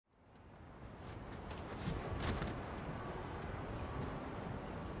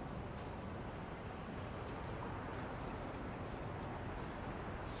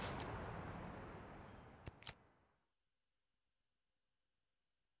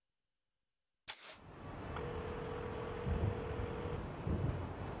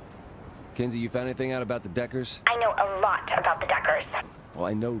Kinsey, you found anything out about the Deckers? I know a lot about the Deckers. Well,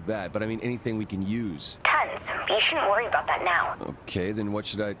 I know that, but I mean anything we can use. Tons. You shouldn't worry about that now. Okay, then what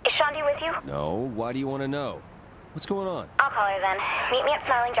should I... Is Shandi with you? No, why do you want to know? What's going on? I'll call her then. Meet me at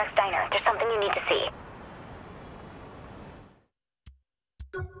Smiling Jack's Diner. There's something you need to see.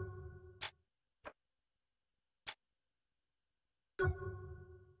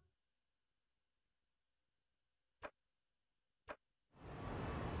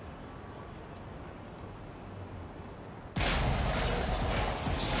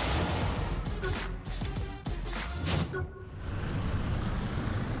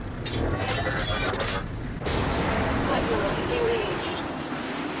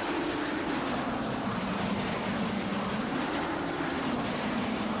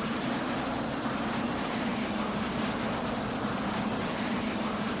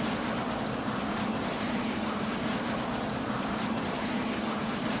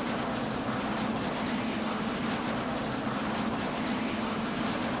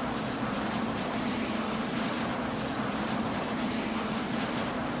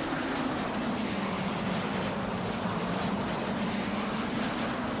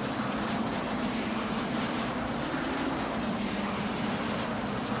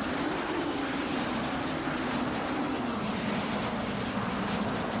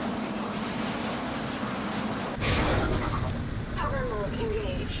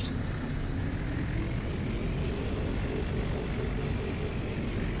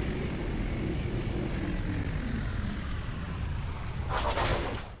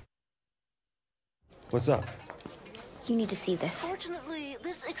 What's up? You need to see this. Fortunately,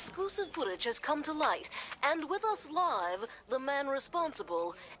 this exclusive footage has come to light, and with us live, the man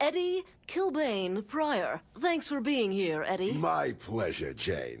responsible, Eddie Kilbane Pryor. Thanks for being here, Eddie. My pleasure,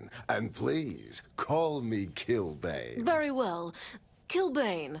 Jane. And please, call me Kilbane. Very well.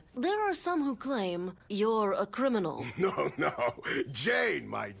 Kilbane, there are some who claim you're a criminal. No, no. Jane,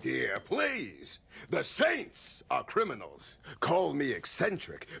 my dear, please. The saints are criminals. Call me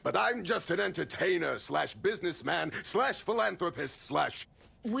eccentric, but I'm just an entertainer slash businessman slash philanthropist slash...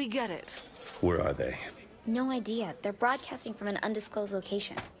 We get it. Where are they? No idea. They're broadcasting from an undisclosed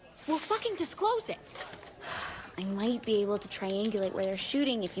location. Well, fucking disclose it! I might be able to triangulate where they're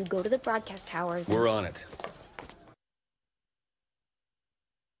shooting if you go to the broadcast towers. We're on it.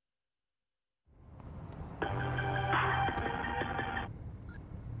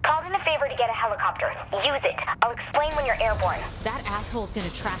 Called in a favor to get a helicopter. Use it. I'll explain when you're airborne. That asshole's gonna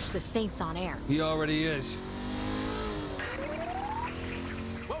trash the Saints on air. He already is.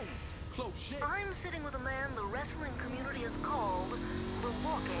 Whoa, close shit. I'm sitting with a man the wrestling community has called the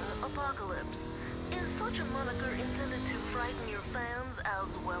Walking Apocalypse. Is such a moniker intended to frighten your fans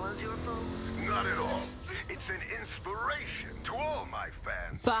as well as your foes? Not at all. It's an inspiration to all my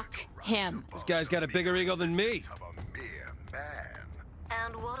fans. Fuck him. This guy's got a bigger ego than me. Of a mere man.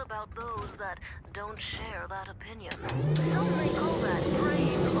 And what about those that don't share that opinion? Some may call that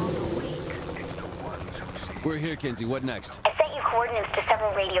preying on the weak. It's the ones who see... We're here, Kinsey. What next? I sent you coordinates to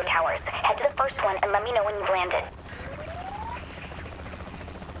several radio towers. Head to the first one and let me know when you've landed.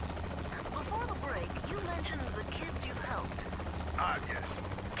 Before the break, you mentioned the kids you've helped. Ah, yes.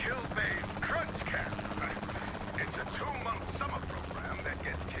 Kilbane Crunch Camp. It's a 2-month summer program that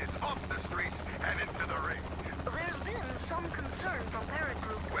gets kids off the streets and into the ring. There's been some concern from parent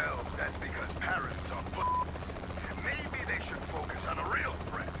groups. Well, that's because parents are maybe they should focus on a real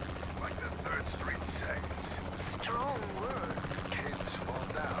threat, like the 3rd Street Saints. Strong words. Kids fall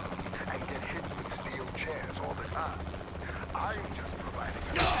down and get hit with steel chairs all the time. I'm just providing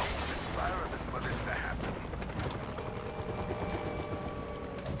a safe environment for this to happen.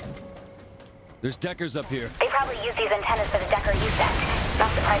 There's Deckers up here. They probably use these antennas for the Decker use set.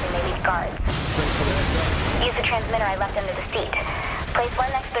 Not surprising they need guards. Thanks for the heads up. Use the transmitter I left under the seat. Place one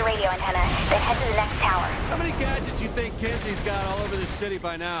next to the radio antenna, then head to the next tower. How many gadgets you think Kinsey's got all over the city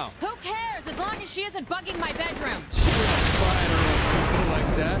by now? Who cares, as long as she isn't bugging my bedroom? She wouldn't spy on her own people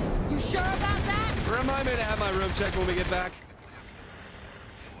like that. You sure about that? Remind me to have my room checked when we get back.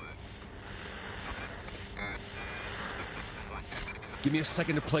 Give me a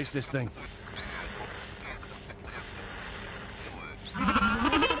second to place this thing.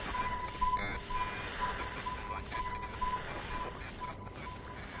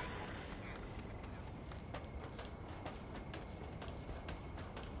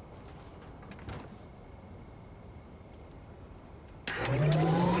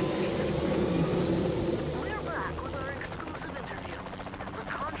 We're back with our exclusive interview. The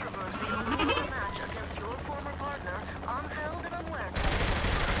controversy over the match against your former partner, unheld and unwear.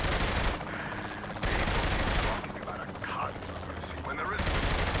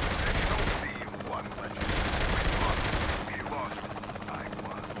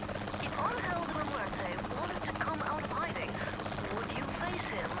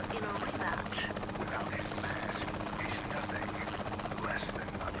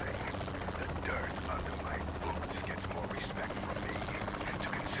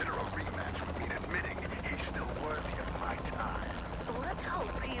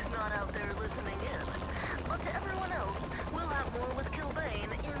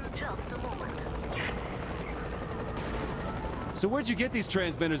 So where'd you get these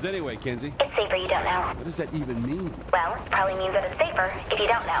transmitters anyway, Kenzie? It's safer you don't know. What does that even mean? Well, probably means that it's safer if you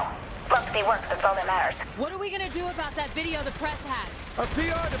don't know. Look, they work, that's all that matters. What are we gonna do about that video the press has? Our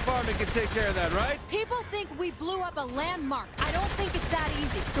PR department can take care of that, right? People think we blew up a landmark. I don't think it's that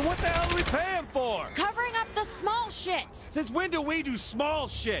easy. Then what the hell do we pay him for? Covering up the small shit. Since when do we do small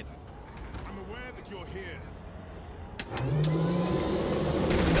shit? I'm aware that you're here.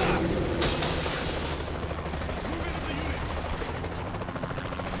 Move in as a unit.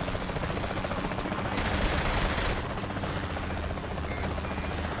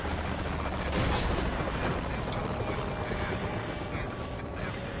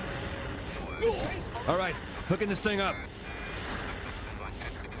 All right, hooking this thing up.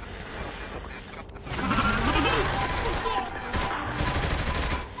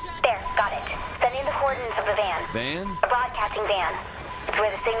 There, got it. Send in the coordinates of the van. Van? A broadcasting van. It's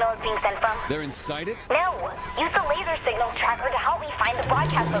where the signal is being sent from. They're inside it? No! Use the laser signal tracker to help me find the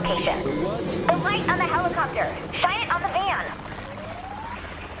broadcast location. The what? The light on the helicopter. Shine it on the van.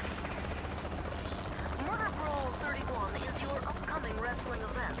 Murder Brawl 31 is your upcoming wrestling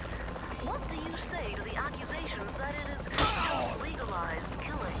event. What do you say to the accusations that it is just legalized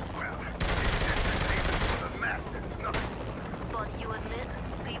killing? Well, it's for the masses, nothing. But you admit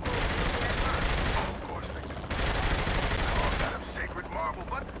people do get hurt. Of course they do. All kind of sacred marvel,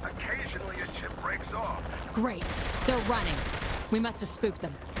 but occasionally a chip breaks off. Great. They're running. We must have spooked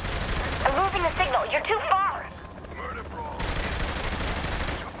them. I'm losing the signal. You're too far. Murder brawl.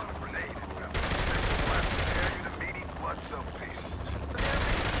 Jump on a grenade. This will blast the air you to meaty blood cell pieces.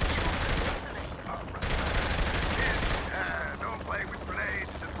 All right. Kids, don't play with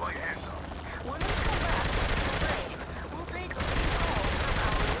grenades. Just play hands off. When we come back with the rain, we'll take a few calls from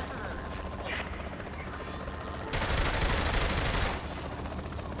our listeners.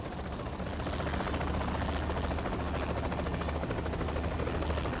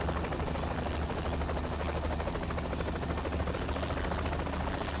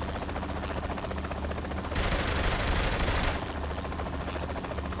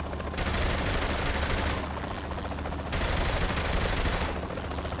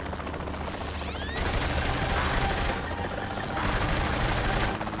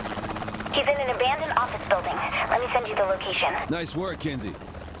 He's in an abandoned office building. Let me send you the location. Nice work, Kenzie.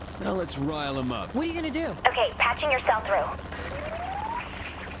 Now let's rile him up. What are you gonna do? Okay, patching your cell through.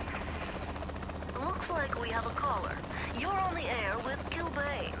 Looks like we have a caller. You're on the air with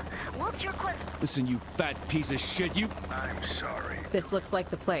Kilbane. What's your question? Listen, you fat piece of shit, you... I'm sorry. This looks like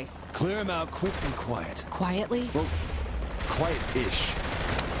the place. Clear him out quick and quiet. Quietly? Well, quiet-ish.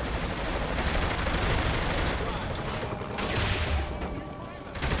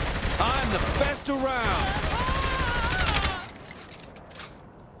 I'm the best around!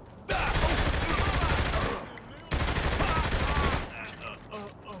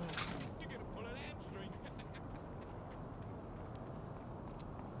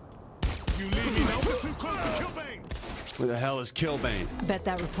 You leave me now. We're too close to Kilbane. Where the hell is Kilbane? Bet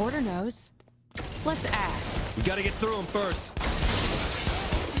that reporter knows. Let's ask. We gotta get through him first.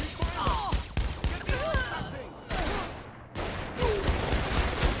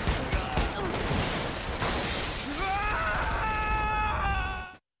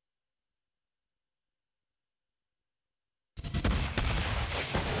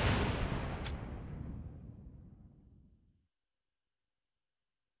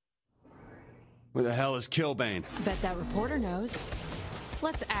 Where the hell is Kilbane? Bet that reporter knows.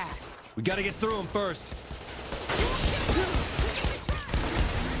 Let's ask. We gotta get through him first.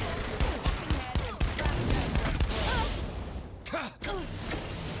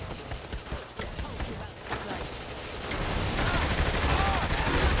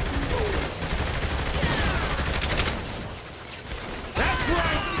 That's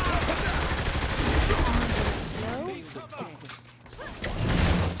right!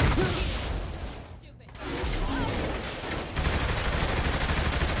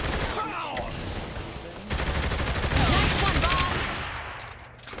 Next one, boss!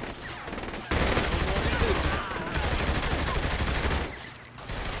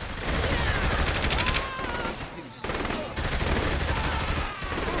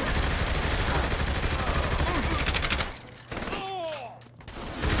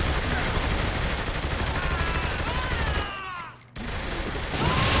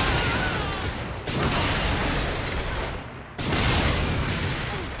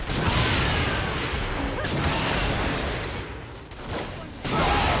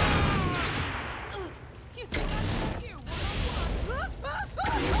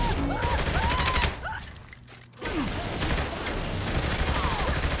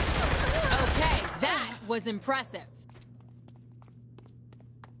 Okay, that was impressive.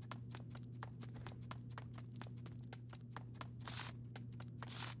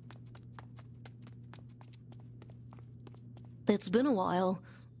 It's been a while.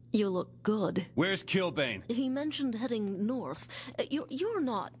 You look good. Where's Kilbane? He mentioned heading north. You're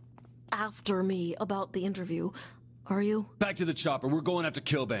not after me about the interview, are you? Back to the chopper. We're going after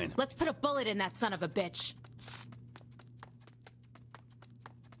Kilbane. Let's put a bullet in that son of a bitch.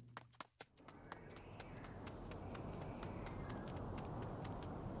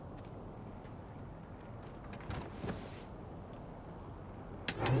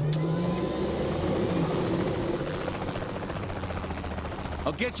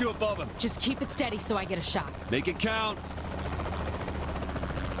 I'll get you above him. Just keep it steady so I get a shot. Make it count.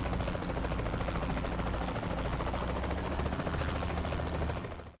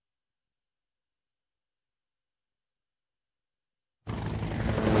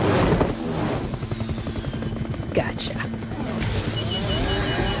 Gotcha.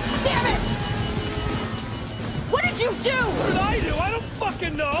 Damn it! What did you do? What did I do? I don't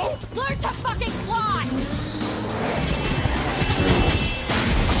fucking know! Learn to fucking fly!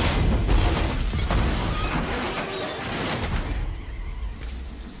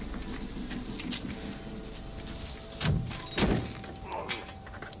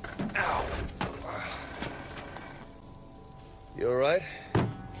 You alright?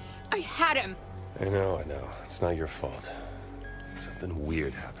 I had him. I know. It's not your fault. Something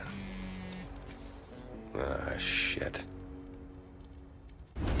weird happened. Ah, shit.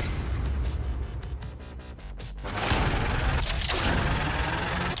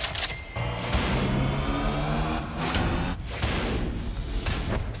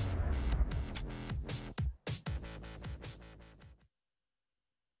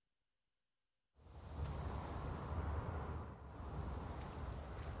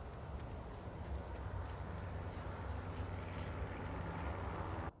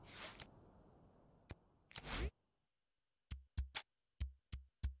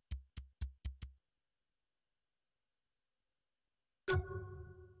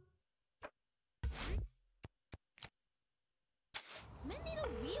 Men need a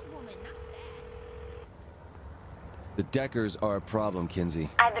real woman, not that. The Deckers are a problem, Kinsey.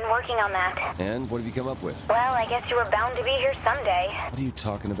 I've been working on that. And what have you come up with? Well, I guess you were bound to be here someday. What are you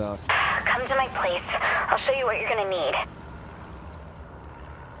talking about? Come to my place. I'll show you what you're gonna need.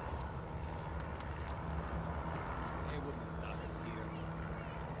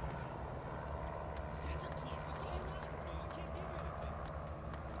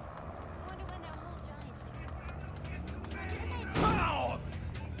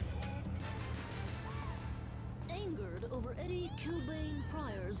 Angered over Eddie Kilbane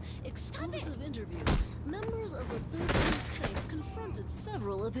Pryor's exclusive interview, members of the 13th Saints confronted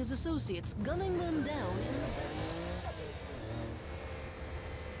several of his associates, gunning them down in the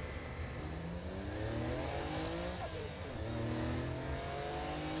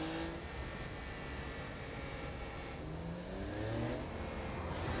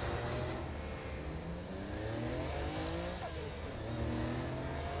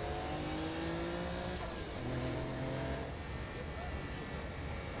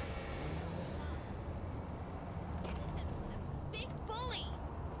Big bully!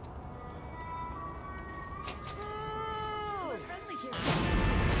 We're friendly here.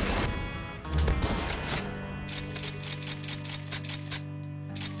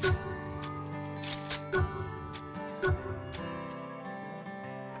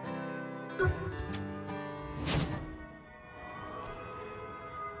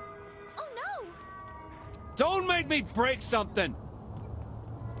 Oh no! Don't make me break something!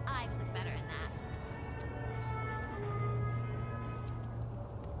 I look better in that.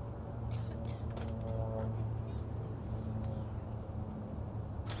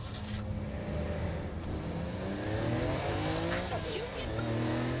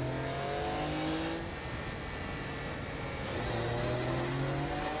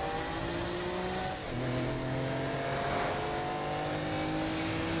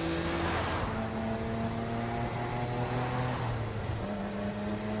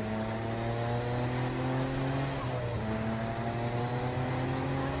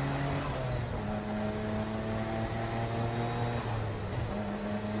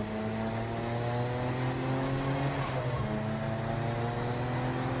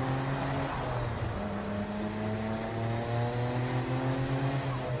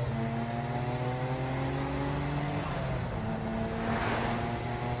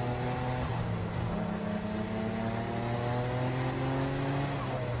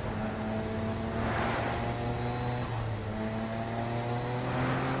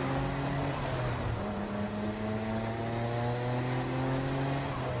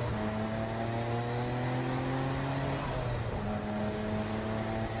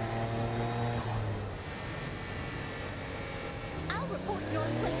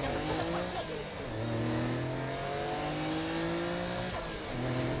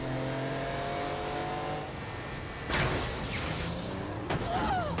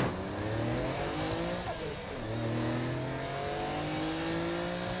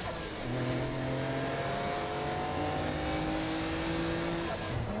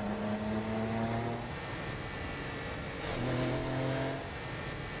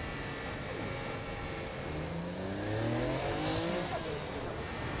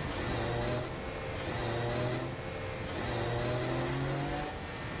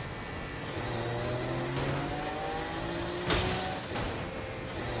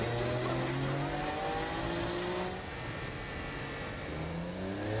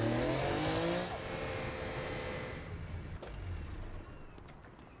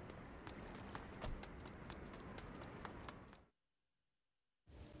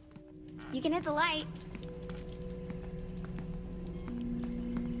 You can hit the light.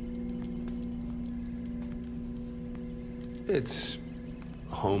 It's...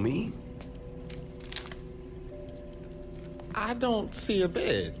 homey? I don't see a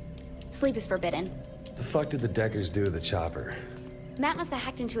bed. Sleep is forbidden. The fuck did the Deckers do to the chopper? Matt must have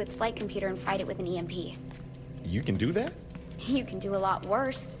hacked into its flight computer and fried it with an EMP. You can do that? You can do a lot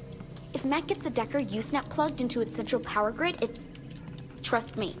worse. If Matt gets the Decker Usenet plugged into its central power grid, it's...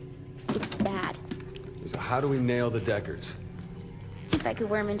 Trust me, it's bad. So how do we nail the Deckers? If I could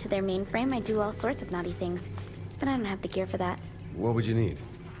worm into their mainframe, I'd do all sorts of naughty things. But I don't have the gear for that. What would you need?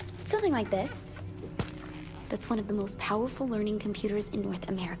 Something like this. That's one of the most powerful learning computers in North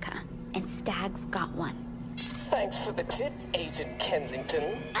America. And Stag's got one. Thanks for the tip, Agent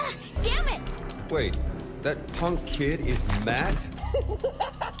Kensington. Ah, damn it! Wait, that punk kid is Matt?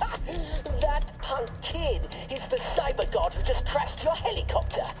 That punk kid is the cyber god who just crashed your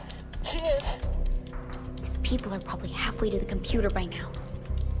helicopter. Cheers. These people are probably halfway to the computer by now.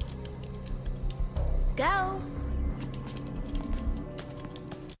 Go!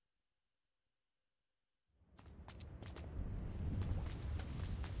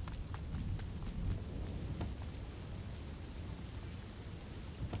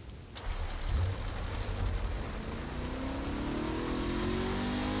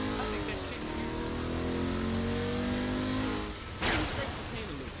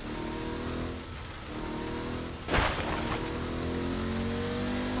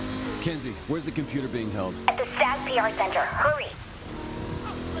 Kenzie, where's the computer being held? At the Stag PR Center. Hurry!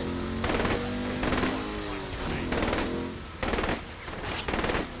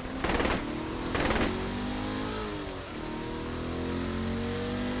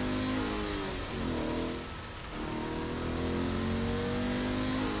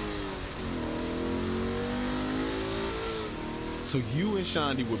 So you and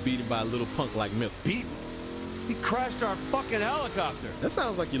Shondi were beaten by a little punk like Miller. Beat? He crashed our fucking helicopter. That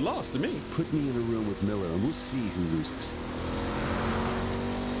sounds like you lost to me. Put me in a room with Miller and we'll see who loses.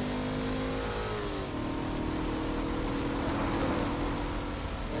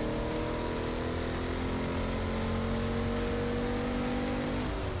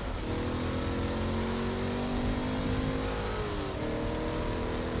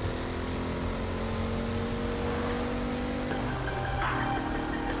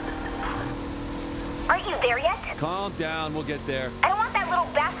 Aren't you there yet? Calm down, we'll get there. I don't want that little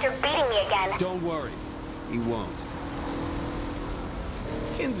bastard beating me again. Don't worry, he won't.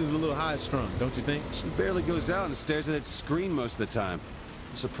 Kenzie's a little high-strung, don't you think? She barely goes out and stares at that screen most of the time.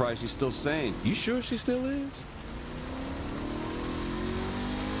 I'm surprised she's still sane. You sure she still is?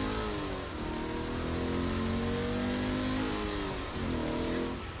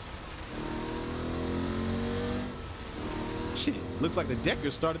 Shit, looks like the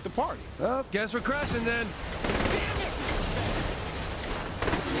Deckers started the party. Oh, guess we're crashing then.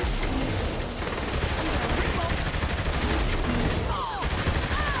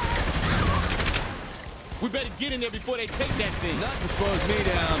 We better get in there before they take that thing. Nothing slows me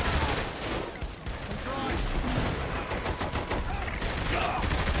down.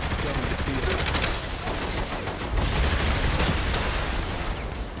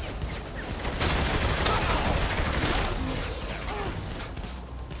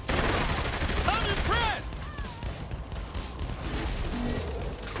 I'm impressed!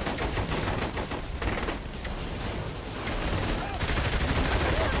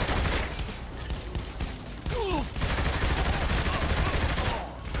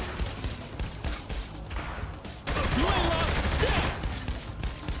 You ain't lost a step!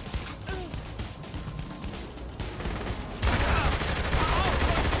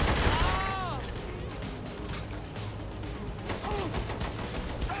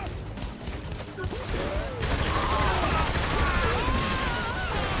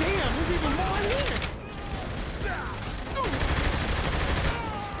 Damn, there's even more in here!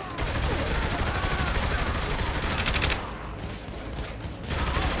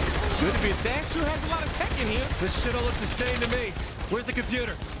 Good to be a Stag. Sure has a lot of tech in here. This shit all looks the same to me. Where's the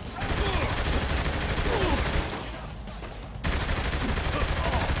computer?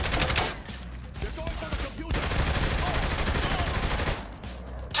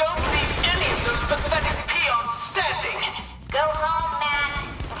 Don't leave any of those pathetic peons standing. Go home, Matt.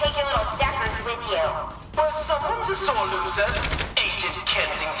 Take your little Deckers with you. Well, someone's a sore loser, Agent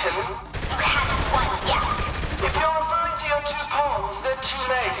Kensington. You haven't won yet. If you're referring to your two pawns, they're too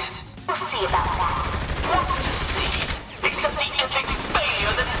late. We'll see about that. What's to see? Except the epic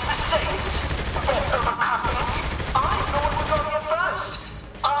failure that is the Saints. Bit overconfident. I'm the one who got here first.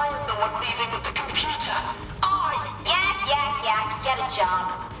 I'm the one leaving with the computer. Yeah. Get a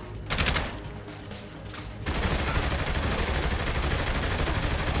job.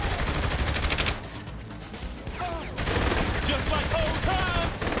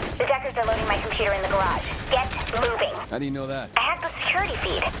 How do you know that? I hacked the security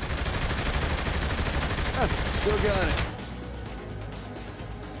feed. Still got it.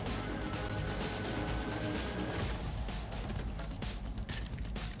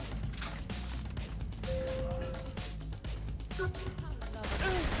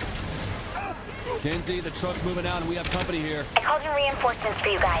 Kenzie, the truck's moving out and we have company here. I called in reinforcements for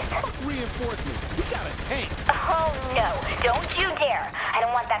you guys. Reinforcements? We got a tank. Oh, no. Don't you dare. I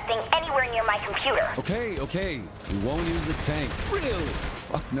don't want that thing anywhere near my computer. Okay. We won't use the tank. Really?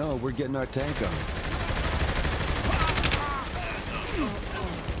 Fuck no, we're getting our tank on.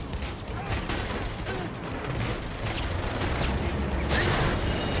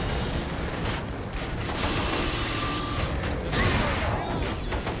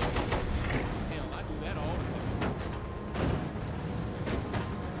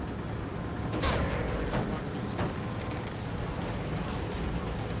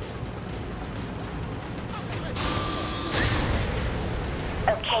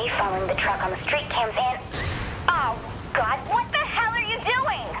 Okay, following the truck on the street cams and... Oh, God, what the hell are you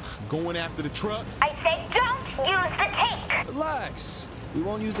doing? Going after the truck? I say don't use the tank. Relax. We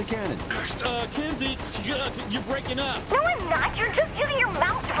won't use the cannon. Kenzie, you're breaking up. No, I'm not. You're just using your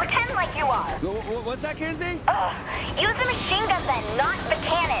mouth to pretend like you are. What's that, Kenzie? Use the machine gun then, not the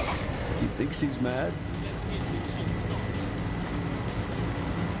cannon. You think she's mad?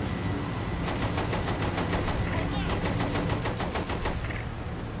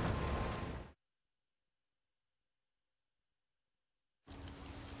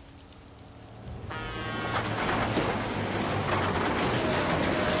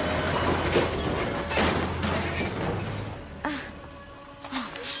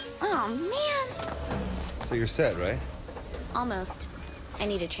 So you're set, right? Almost. I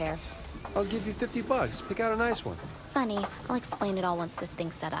need a chair. I'll give you $50. Pick out a nice one. Funny. I'll explain it all once this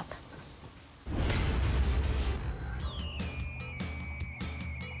thing's set up.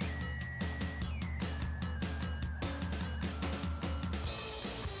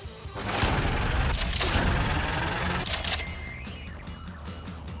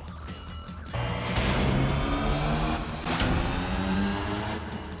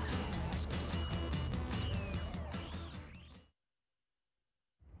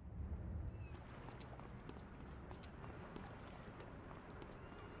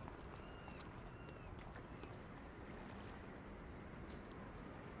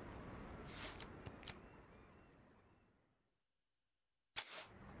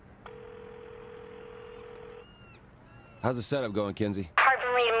 How's the setup going, Kenzie? Hard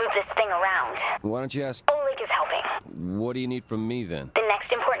for me to move this thing around. Why don't you ask? Oleg is helping. What do you need from me, then? The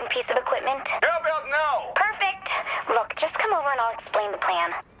next important piece of equipment? How about now? Perfect. Look, just come over and I'll explain the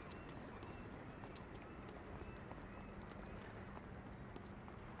plan.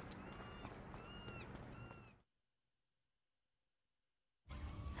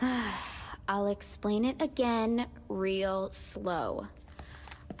 I'll explain it again real slow.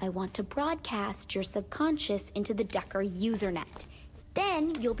 I want to broadcast your subconscious into the Decker usernet.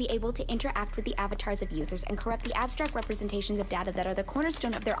 Then you'll be able to interact with the avatars of users and corrupt the abstract representations of data that are the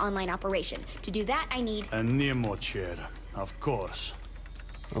cornerstone of their online operation. To do that, I need... A Nemo chair, of course.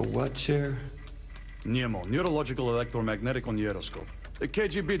 A what chair? Nemo, neurological electromagnetic oneiroscope. The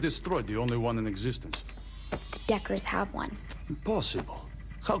KGB destroyed the only one in existence. The Deckers have one. Impossible.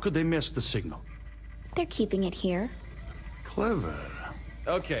 How could they miss the signal? They're keeping it here. Clever.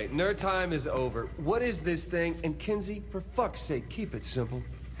 Okay, nerd time is over. What is this thing? And Kenzie, for fuck's sake, keep it simple.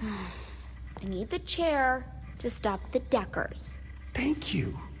 I need the chair to stop the Deckers. Thank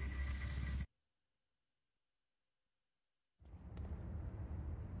you.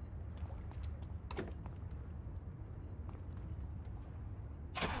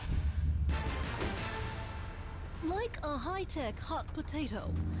 Like a high-tech hot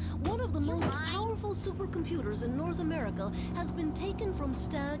potato, one of the most powerful supercomputers in North America has been taken from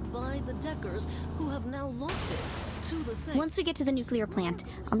Stag by the Deckers, who have now lost it to the Saints. Once we get to the nuclear plant,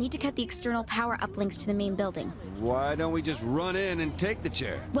 I'll need to cut the external power uplinks to the main building. Why don't we just run in and take the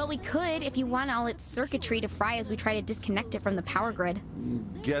chair? Well, we could if you want all its circuitry to fry as we try to disconnect it from the power grid.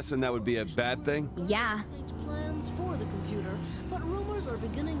 Guessing that would be a bad thing? Yeah. Plans for the computer, but rumors are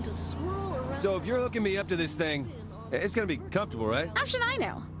beginning to swirl around. So if you're hooking me up to this thing, it's gonna be comfortable, right? How should I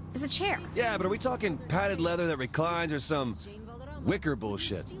know? It's a chair. Yeah, but are we talking padded leather that reclines or some wicker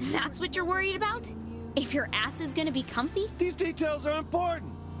bullshit? That's what you're worried about? If your ass is gonna be comfy? These details are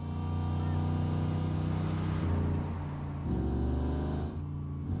important.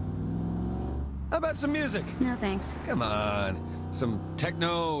 How about some music? No thanks. Come on. Some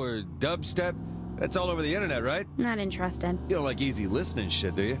techno or dubstep? That's all over the internet, right? Not interested. You don't like easy listening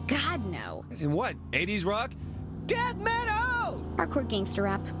shit, do you? God, no. As in what? 80s rock? Death metal! Hardcore gangster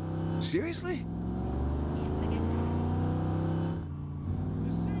rap. Seriously?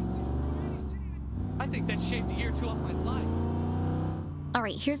 I think that shaved a year or two off my life. All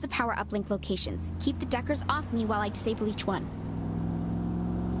right, here's the power uplink locations. Keep the deckers off me while I disable each one.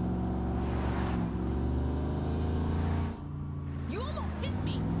 You almost hit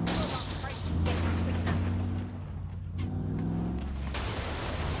me.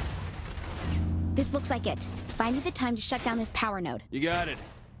 This looks like it. Find me the time to shut down this power node. You got it.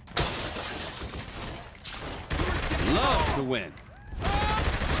 Love to win.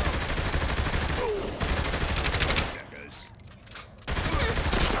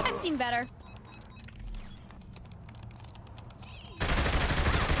 I've seen better.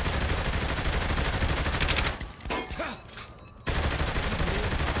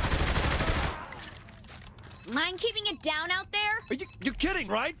 Mind keeping it down out there? You're kidding,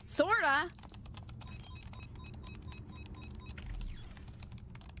 right? Sorta.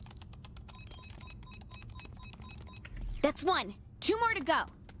 That's one. 2 more to go.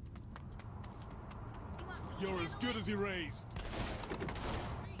 You're as good as erased.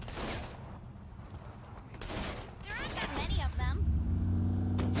 There aren't that many of them.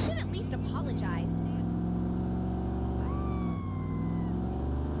 You should at least apologize.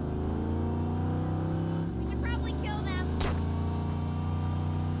 We should probably kill them.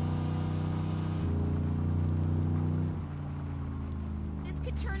 This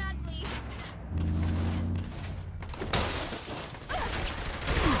could turn ugly.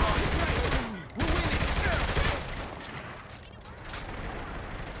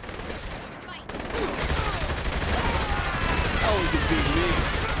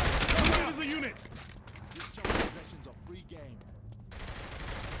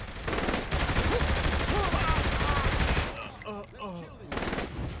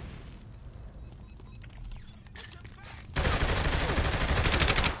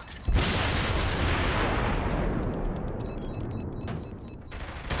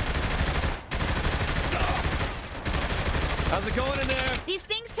 How's it going in there? These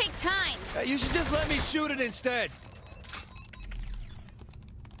things take time. You should just let me shoot it instead.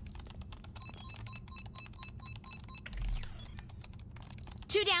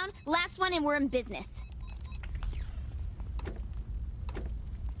 Two down, last one, and we're in business.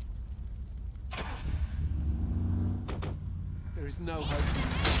 There is no hope.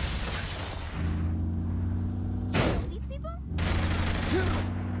 These people?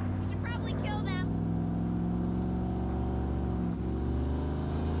 We should probably kill them.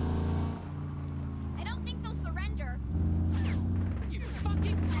 I don't think they'll surrender. You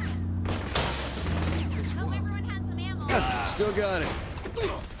fucking... Hope everyone has some ammo. Still got it.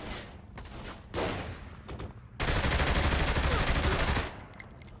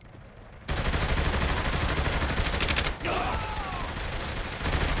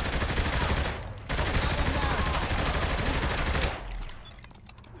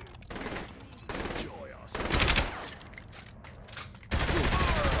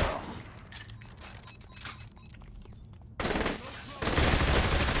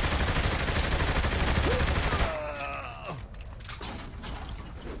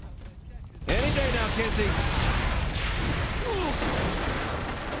 Kinsey.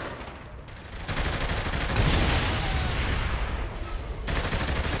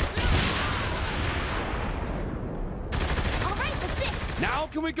 All right, that's it. Now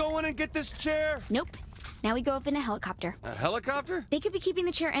can we go in and get this chair? Nope. Now we go up in a helicopter. A helicopter? They could be keeping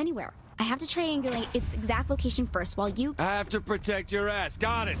the chair anywhere. I have to triangulate its exact location first while you... I have to protect your ass.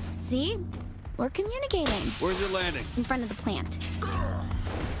 Got it. See? We're communicating. Where's your landing? In front of the plant.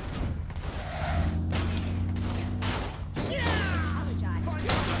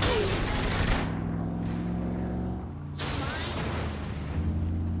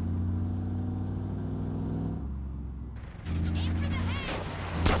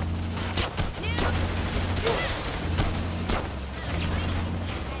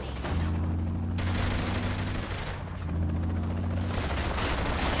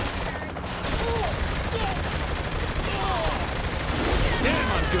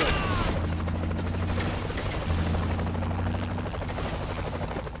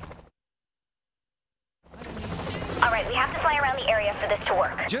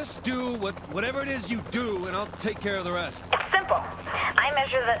 Just do whatever it is you do, and I'll take care of the rest. It's simple. I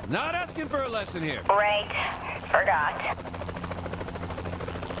measure the... Not asking for a lesson here. Right. Forgot.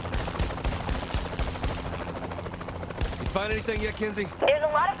 You find anything yet, Kinsey? There's a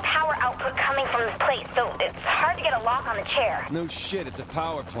lot of power output coming from this place, so it's hard to get a lock on the chair. No shit, it's a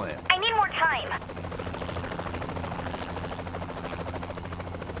power plant. I need more time.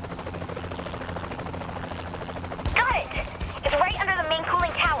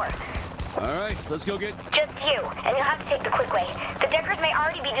 All right, let's go get... Just you, and you'll have to take the quick way. The Deckers may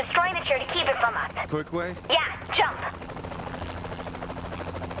already be destroying the chair to keep it from us. Quick way? Yeah, jump.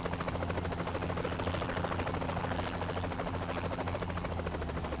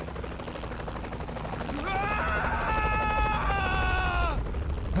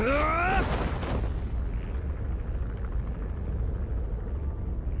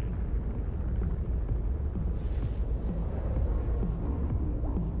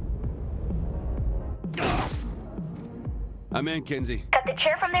 I'm in, Kinsey. Cut the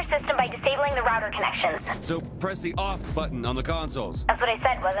chair from their system by disabling the router connections. So press the off button on the consoles. That's what I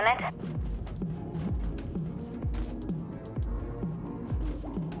said, wasn't it?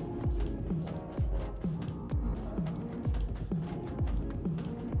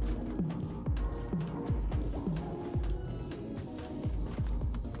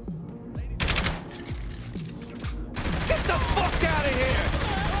 Get the fuck out of here!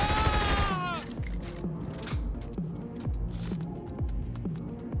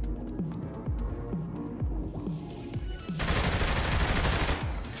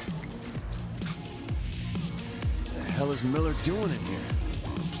 What the hell is Miller doing in here?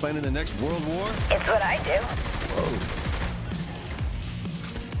 Planning the next World War? It's what I do. Whoa.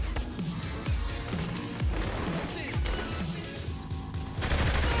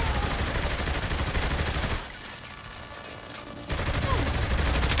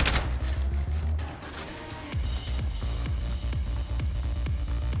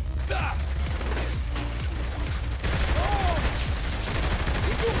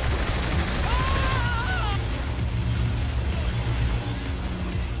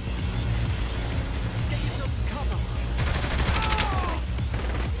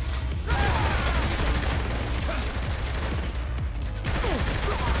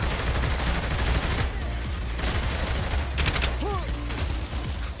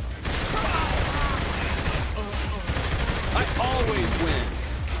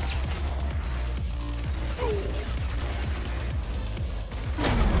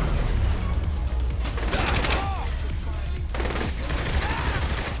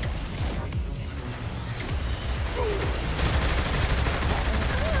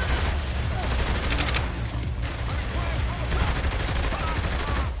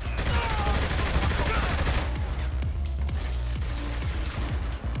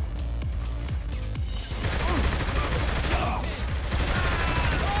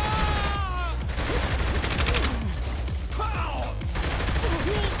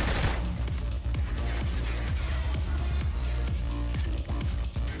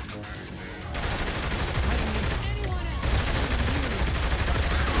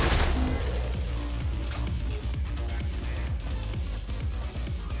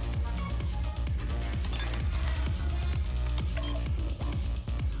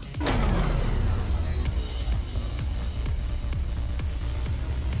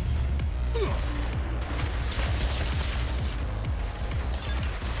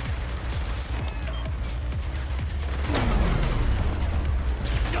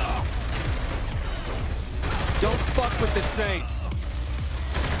 Don't fuck with the Saints.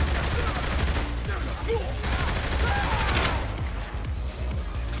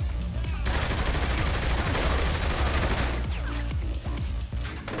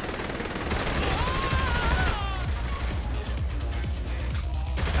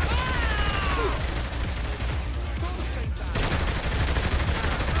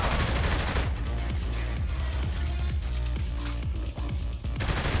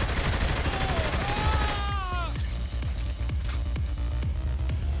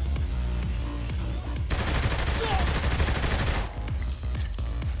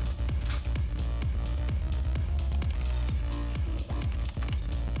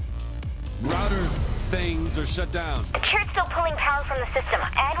 Things are shut down. The chair's still pulling power from the system.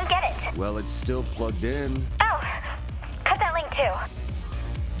 I don't get it. Well, it's still plugged in. Oh, cut that link too.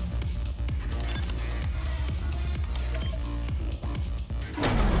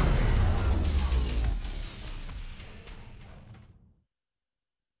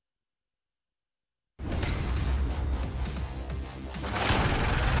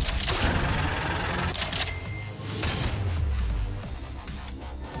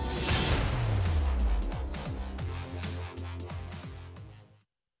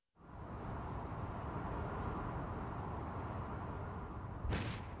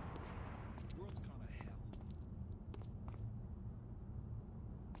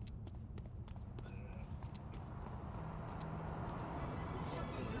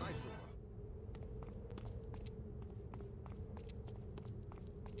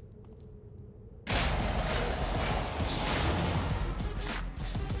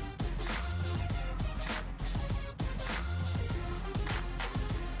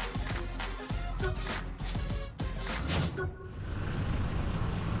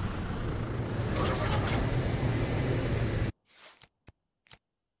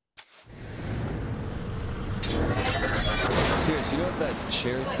 Curious, you know if that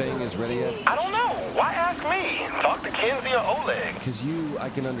chair thing is ready yet? I don't know. Why ask me? Talk to Kinsey or Oleg. Cause I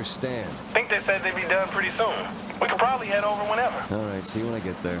can understand. Think they said they'd be done pretty soon. We could probably head over whenever. All right, see you when I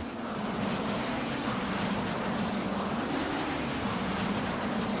get there.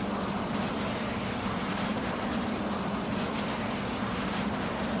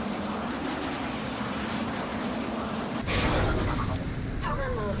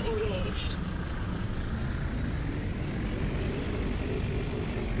 Power mode engaged.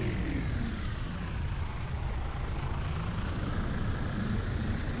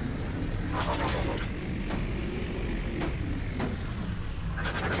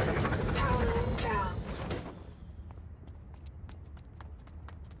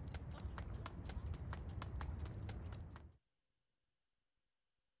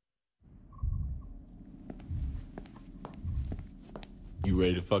 You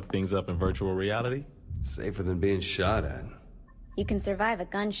ready to fuck things up in virtual reality? Safer than being shot at. You can survive a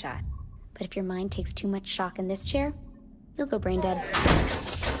gunshot, but if your mind takes too much shock in this chair, you'll go brain dead.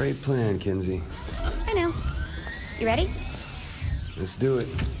 Great plan, Kinsey. I know. You ready? Let's do it.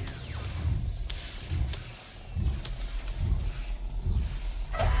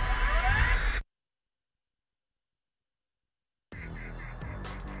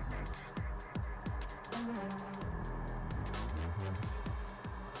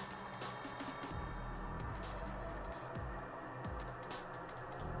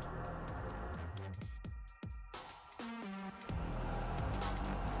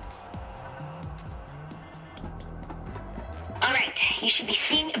 Alright, you should be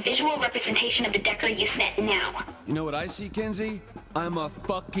seeing a visual representation of the Decker Usenet now. You know what I see, Kinsey? I'm a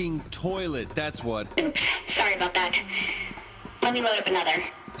fucking toilet, that's what. Oops, sorry about that. Let me load up another.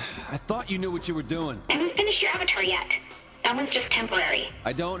 I thought you knew what you were doing. I haven't finished your avatar yet. That one's just temporary.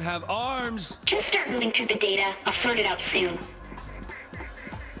 I don't have arms! Just start moving through the data. I'll sort it out soon.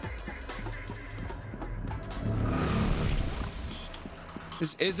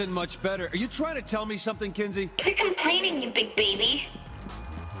 This isn't much better. Are you trying to tell me something, Kinsey? Quit complaining, you big baby.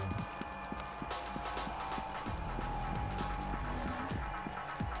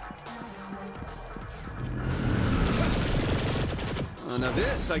 Oh, now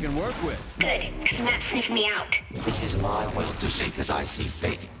this I can work with. Good, because Matt sniffed me out. This is my world to shape as I see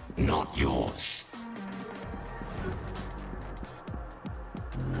fit, not yours.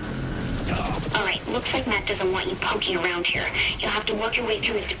 Alright, looks like Matt doesn't want you poking around here. You'll have to work your way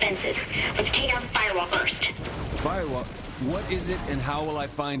through his defenses. Let's take out the firewall first. Firewall? What is it and how will I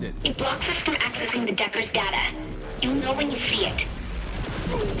find it? It blocks us from accessing the Decker's data. You'll know when you see it.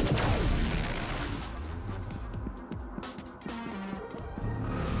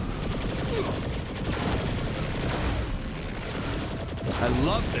 I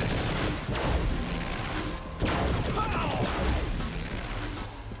love this.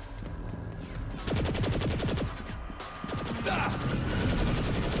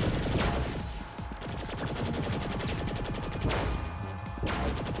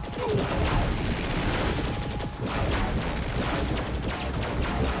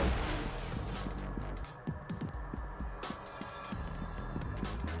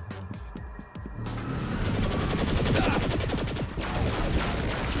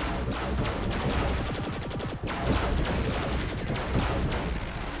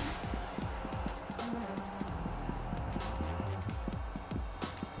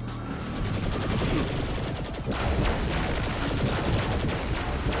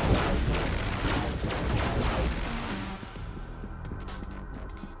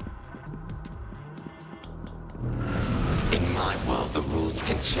 In my world, the rules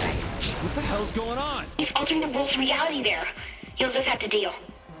can change. What the hell's going on? He's altering the rules of reality there. You'll just have to deal.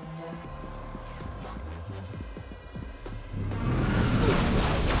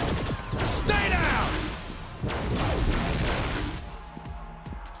 Stay down!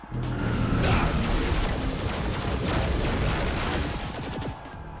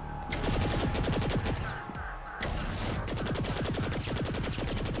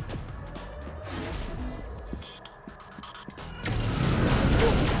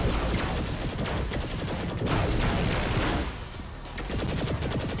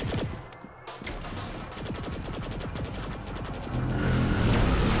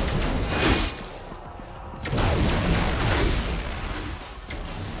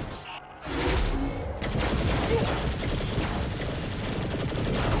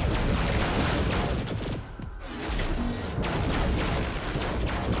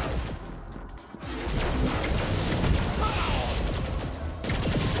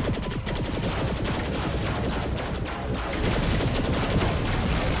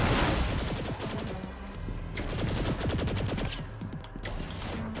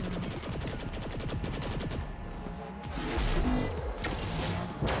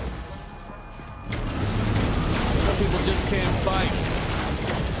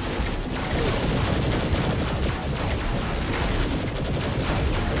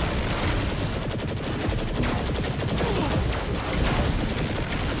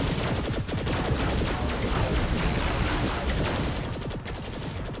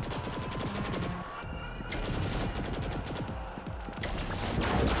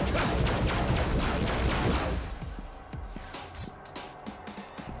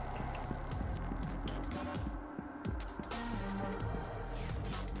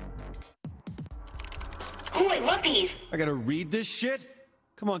 Oh, I love these. I gotta read this shit?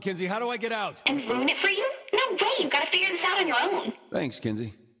 Come on, Kinsey, how do I get out? And ruin it for you? No way, you've got to figure this out on your own. Thanks,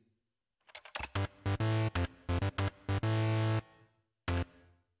 Kinsey.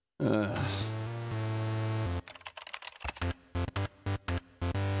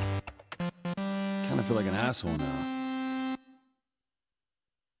 Kinda feel like an asshole now.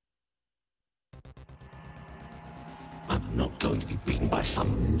 I'm not going to be beaten by some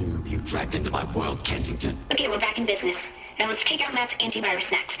noob you dragged into my world, Kensington. Okay, we're back in business. Now let's take out Matt's antivirus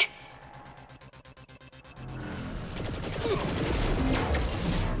next.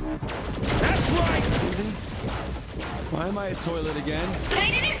 That's right! Kinsey, why am I a toilet again? But I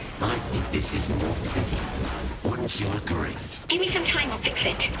didn't... I think this is more fitting. Wouldn't you agree? Give me some time, I'll fix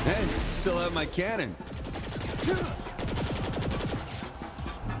it. Hey, still have my cannon.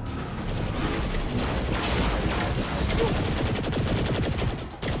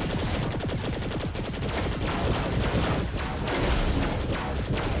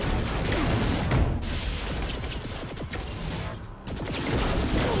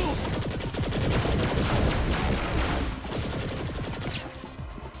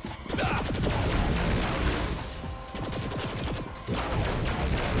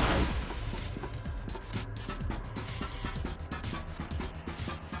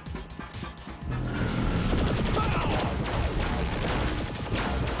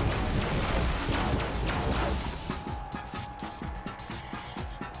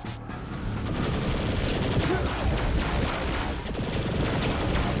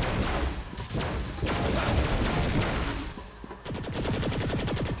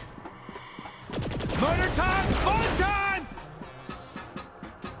 Murder time! Fun time!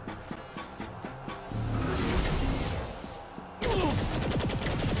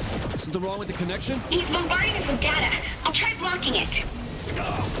 Something wrong with the connection? He's bombarding us with data. I'll try blocking it.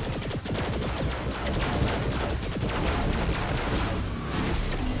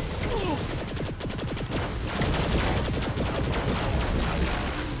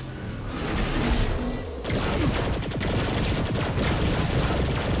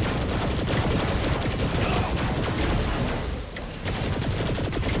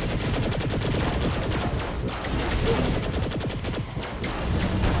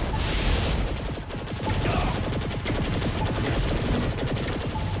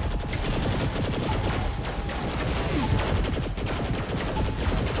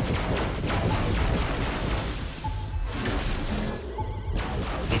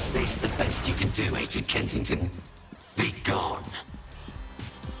 Is this the best you can do, Agent Kensington? Be gone.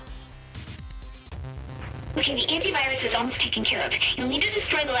 Okay, the antivirus is almost taken care of. You'll need to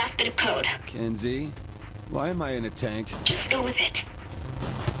destroy the last bit of code. Kenzie, why am I in a tank? Just go with it.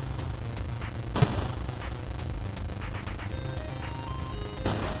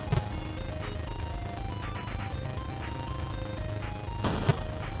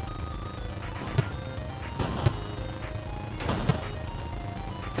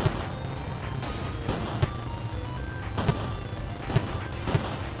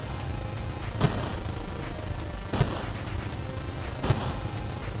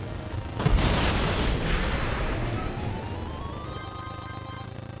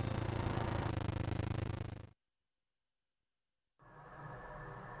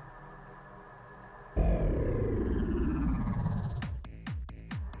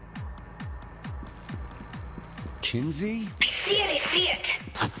 Kinsey? I see it, I see it.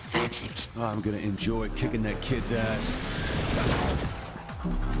 Pathetic. Oh, I'm gonna enjoy kicking that kid's ass.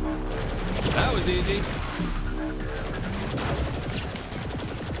 That was easy.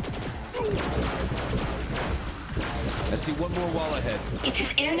 I see one more wall ahead. It's his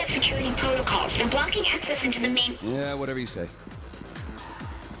internet security protocols. They're blocking access into the main... Yeah, whatever you say.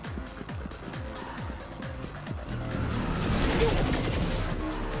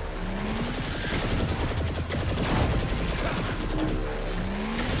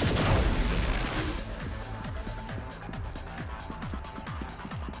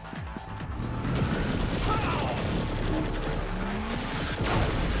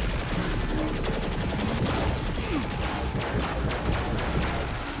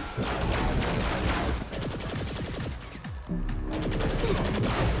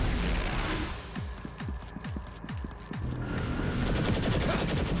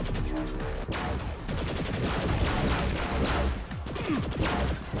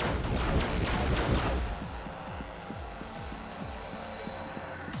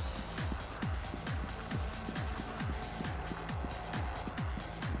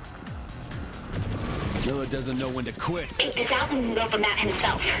 Zilla doesn't know when to quit. Take this out and we can go for Matt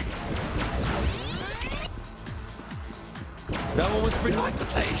himself. That one was pretty... Like the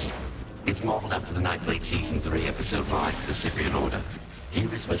place. It's modeled after the Nightblade Season 3, Episode 5, The Cyprian Order.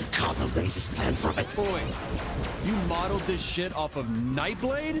 Here is where the Cardinal lays his plan for it. Boy, you modeled this shit off of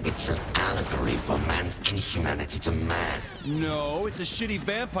Nightblade? It's an allegory for man's inhumanity to man. No, it's a shitty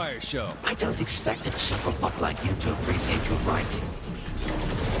vampire show. I don't expect a chucklebutt like you to appreciate your writing.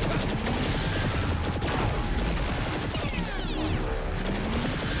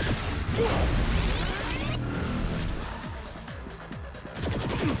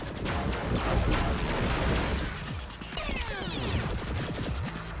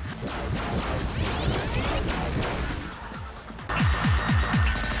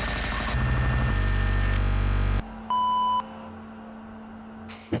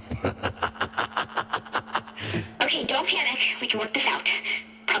 Okay, don't panic. We can work this out.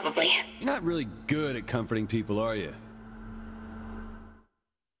 Probably. You're not really good at comforting people, are you?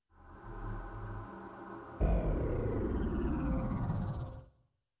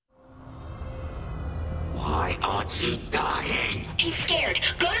 Why aren't you dying? He's scared.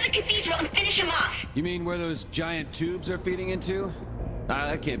 Go to the cathedral and finish him off. You mean where those giant tubes are feeding into?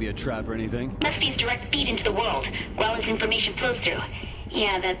 That can't be a trap or anything. Must be his direct feed into the world, where all his information flows through.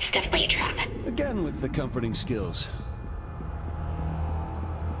 Yeah, that's definitely a trap. Again with the comforting skills.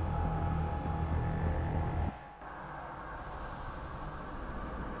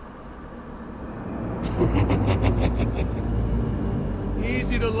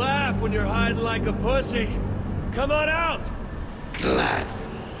 Easy to laugh when you're hiding like a pussy. Come on out! Glad.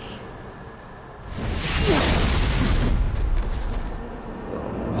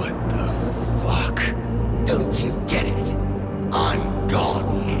 What the fuck? Don't you get it? I'm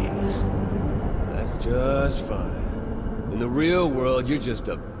God here. That's just fine. In the real world, you're just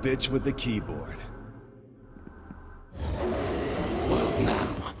a bitch with the keyboard. Well, now,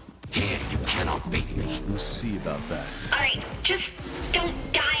 here you cannot beat me. We'll see about that. Alright, just don't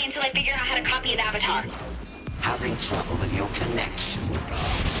die until I figure out how to copy his avatar. Having trouble with your connection.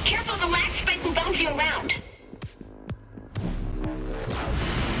 Careful, the lag spike will bounce you around.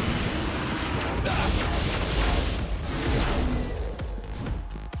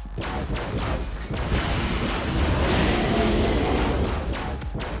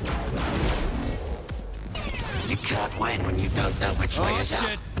 You can't win when you don't know which way is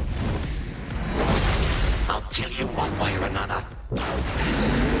shit. up. I'll kill you one way or another.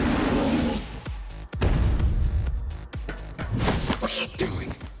 What are you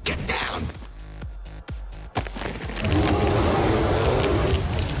doing? Get down!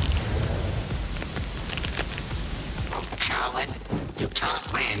 Oh, coward! You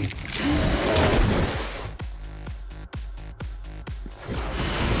can't win!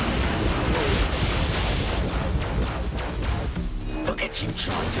 Look at you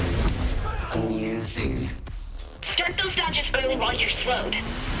trying to... amusing. Start those dodges early while you're slowed.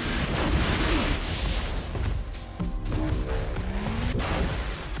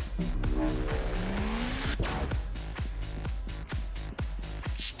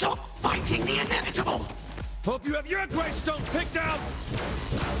 Stop fighting the inevitable! Hope you have your greystone picked out!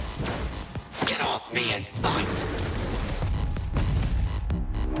 Get off me and fight!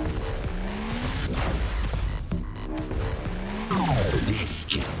 This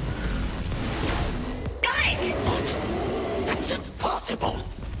is... Got it! What? That's impossible!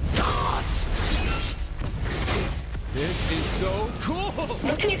 Gods! This is so cool!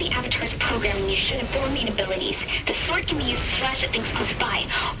 Looking near the avatar's programming, you should have 4 main abilities. The sword can be used to slash at things close by,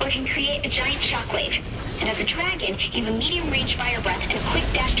 or it can create a giant shockwave. And as a dragon, you have a medium-range fire breath and a quick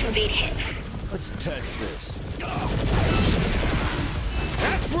dash to evade hits. Let's test this.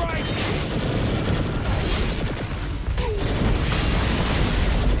 That's right!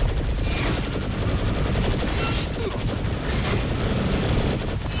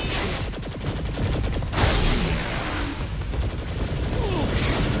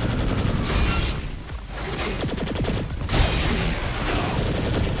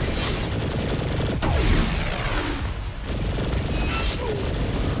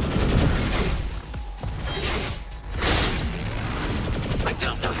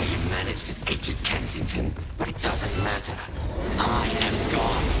 But it doesn't matter. I am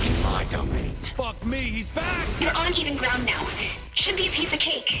God in my domain. Fuck me, he's back! You're on even ground now. Should be a piece of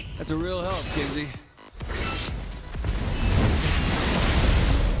cake. That's a real help, Kinsey.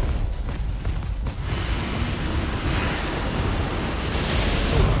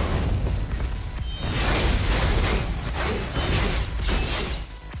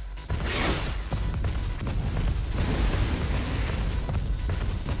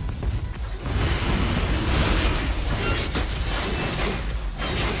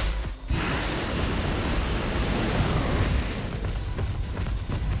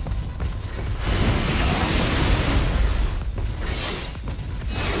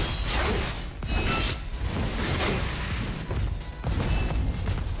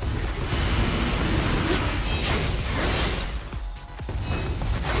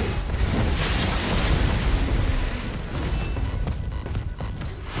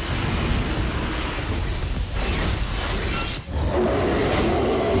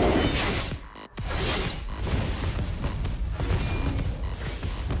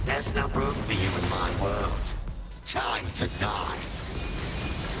 broke the human mind world. Time to die.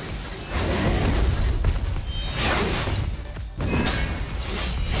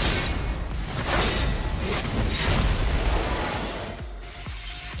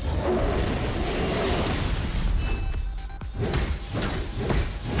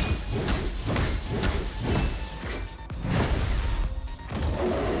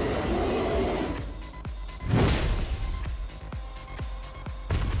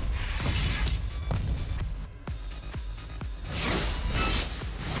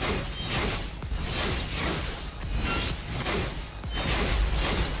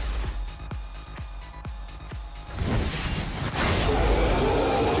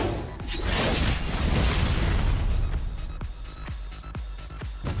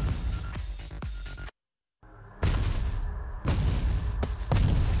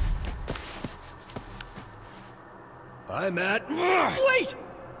 Hi, Matt. Wait!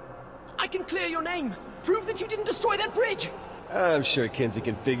 I can clear your name. Prove that you didn't destroy that bridge. I'm sure Kinsey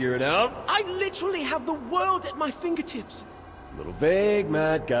can figure it out. I literally have the world at my fingertips. A little vague,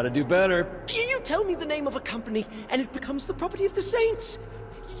 Matt. Gotta do better. You tell me the name of a company, and it becomes the property of the Saints.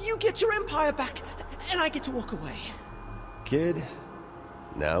 You get your empire back, and I get to walk away. Kid,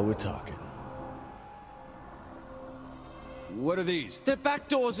 now we're talking. What are these? They're back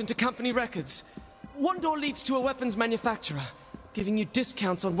doors into company records. One door leads to a weapons manufacturer, giving you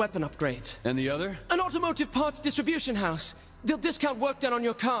discounts on weapon upgrades. And the other? An automotive parts distribution house. They'll discount work done on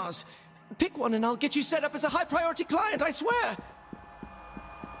your cars. Pick one and I'll get you set up as a high-priority client, I swear!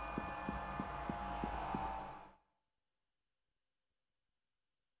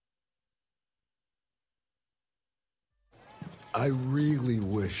 I really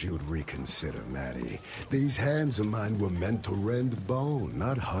wish you'd reconsider, Maddie. These hands of mine were meant to rend bone,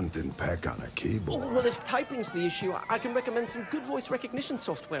 not hunt and peck on a keyboard. Well, if typing's the issue, I can recommend some good voice recognition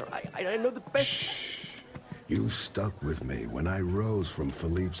software. I know the best... Shh. You stuck with me when I rose from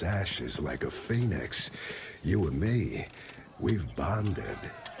Philippe's ashes like a phoenix. You and me, we've bonded.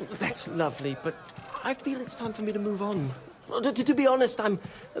 That's lovely, but I feel it's time for me to move on. To be honest, I'm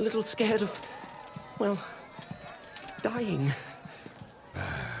a little scared of, well, dying.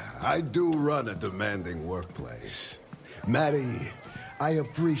 I do run a demanding workplace. Maddie, I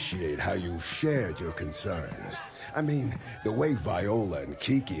appreciate how you shared your concerns. I mean, the way Viola and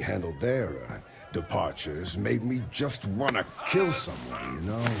Kiki handled their departures made me just want to kill someone, you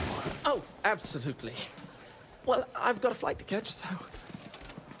know? Oh, absolutely. Well, I've got a flight to catch, so...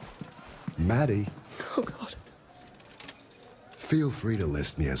 Maddie. Oh, God. Feel free to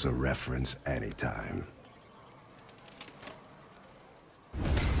list me as a reference anytime.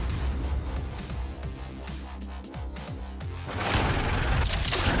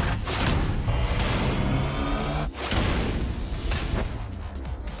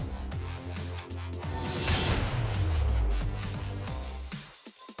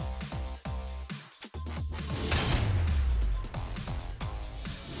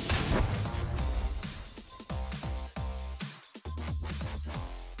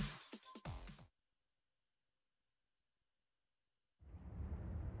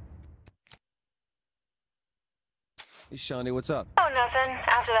 Hey, Shawnee, what's up? Oh, nothing.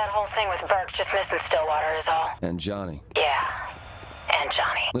 After that whole thing with Burke, just missing Stillwater is all. And Johnny. Yeah. And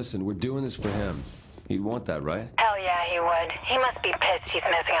Johnny. Listen, we're doing this for him. He'd want that, right? Hell yeah, he would. He must be pissed he's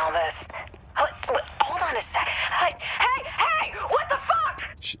missing all this. Hold on a sec. Hey! What the fuck?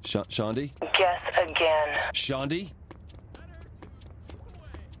 Shondi? Guess again. Shondi?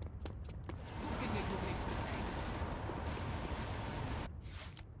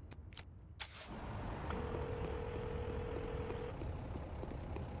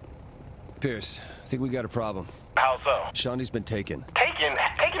 Pierce, I think we got a problem. How so? Shondi's been taken. Taken?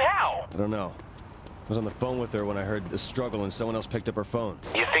 Taken how? I don't know. I was on the phone with her when I heard the struggle and someone else picked up her phone.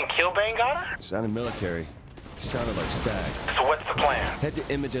 You think Kilbane got her? It sounded military. It sounded like Stag. So what's the plan? Head to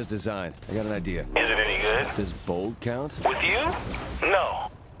Image as design. I got an idea. Is it any good? Does bold count? With you? No.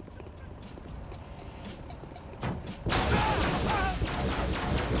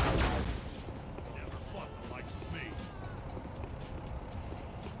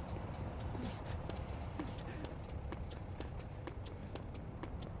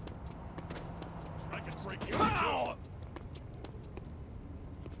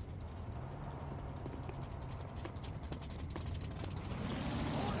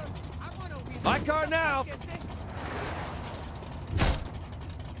 My car now!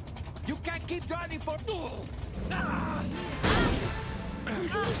 You can't keep driving for...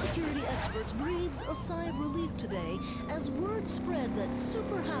 Computer security experts breathed a sigh of relief today as word spread that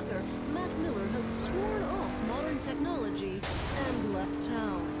super hacker Matt Miller has sworn off modern technology and left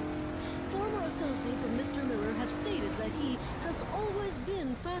town. associates of Mr. Miller have stated that he has always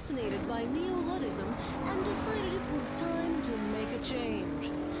been fascinated by neo-Luddism and decided it was time to make a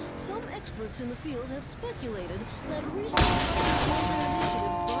change. Some experts in the field have speculated that recent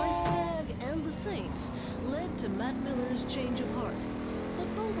initiatives by Stag and the Saints led to Matt Miller's change of heart.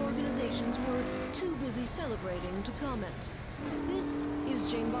 But both organizations were too busy celebrating to comment. This is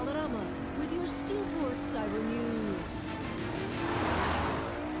Jane Valderrama with your Steelport Cyber News.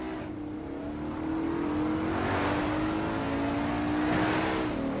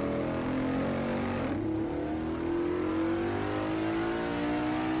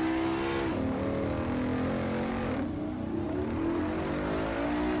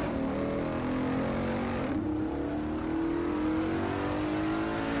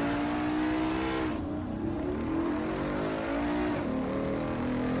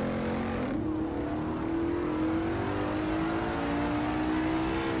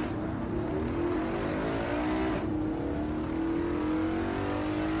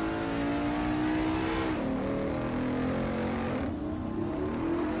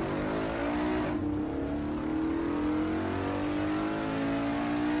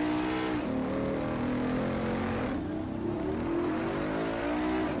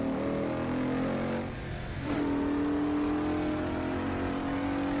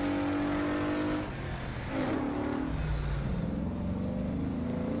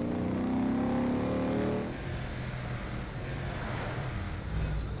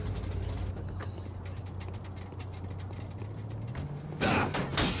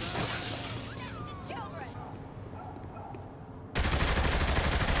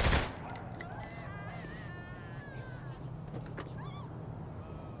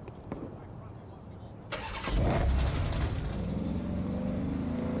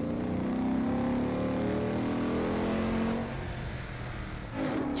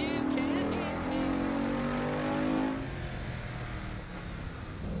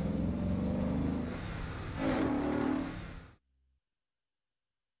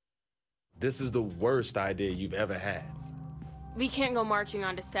 This is the worst idea you've ever had. We can't go marching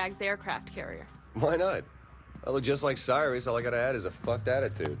onto Stag's aircraft carrier. Why not? I look just like Cyrus. All I gotta add is a fucked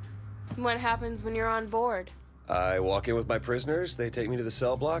attitude. What happens when you're on board? I walk in with my prisoners, they take me to the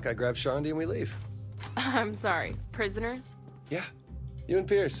cell block, I grab Shondi and we leave. I'm sorry, prisoners? Yeah, you and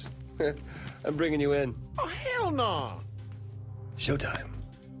Pierce. I'm bringing you in. Oh, hell no! Showtime.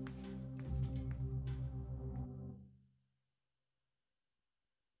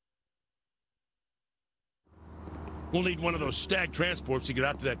 We'll need one of those Stag transports to get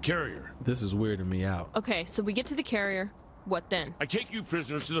out to that carrier. This is weirding me out. Okay, so we get to the carrier. What then? I take you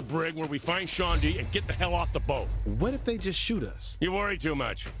prisoners to the brig where we find Shondi and get the hell off the boat. What if they just shoot us? You worry too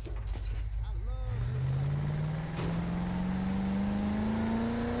much.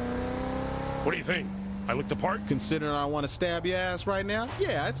 What do you think? I look the part? Considering I want to stab your ass right now?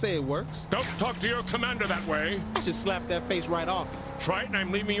 Yeah, I'd say it works. Don't talk to your commander that way. I should slap that face right off. Try it and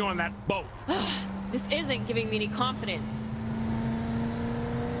I'm leaving you on that boat. This isn't giving me any confidence.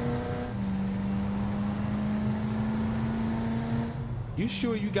 You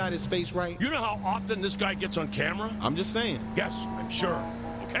sure you got his face right? You know how often this guy gets on camera? I'm just saying. Yes, I'm sure.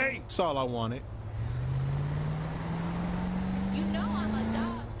 Okay? That's all I wanted. You know I'm a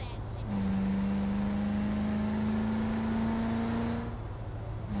dog,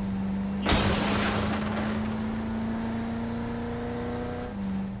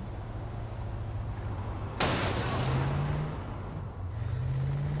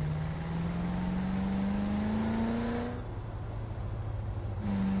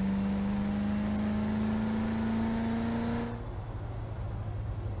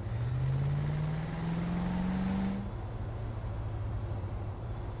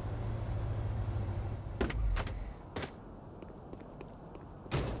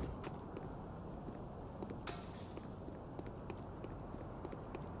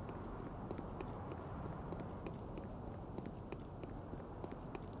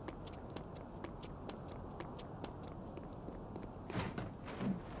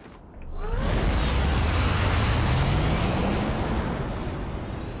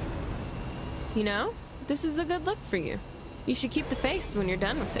 You know, this is a good look for you. You should keep the face when you're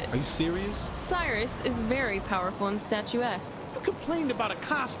done with it. Are you serious? Cyrus is very powerful and statuesque. You complained about a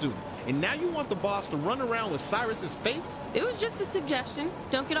costume, and now you want the boss to run around with Cyrus's face? It was just a suggestion.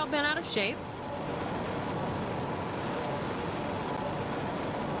 Don't get all bent out of shape.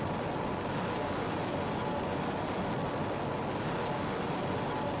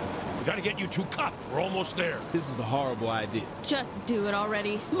 We gotta get you two cuffed. We're almost there. This is a horrible idea. Just do it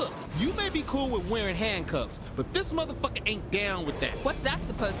already. Look, you may be cool with wearing handcuffs, but this motherfucker ain't down with that. What's that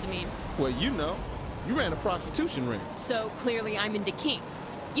supposed to mean? Well, you know, you ran a prostitution ring. So clearly I'm into kink.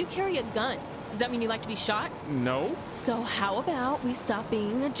 You carry a gun. Does that mean you like to be shot? No. So how about we stop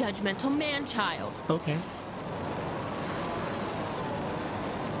being a judgmental man-child? Okay.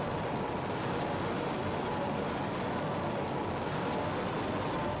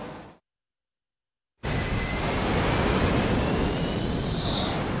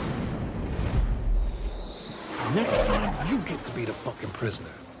 Next time, you get to be the fucking prisoner.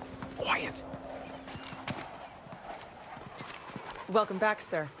 Quiet. Welcome back,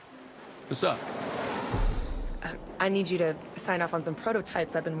 sir. What's up? I need you to sign off on some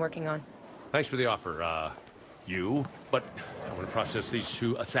prototypes I've been working on. Thanks for the offer, but I want to process these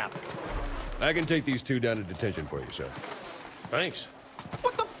two ASAP. I can take these two down to detention for you, sir. Thanks.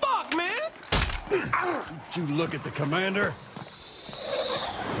 What the fuck, man? Did you look at the commander?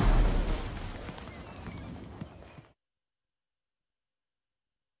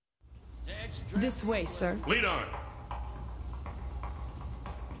 This way, sir. Lead on.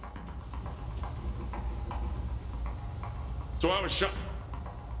 So I was shot.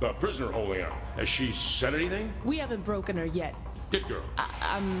 The prisoner holding out. Has she said anything? We haven't broken her yet. Good girl.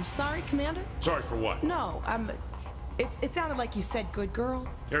 I'm sorry, Commander? Sorry for what? No, it sounded like you said good girl.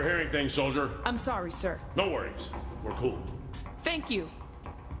 You're hearing things, soldier. I'm sorry, sir. No worries. We're cool. Thank you,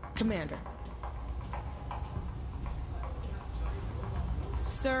 Commander.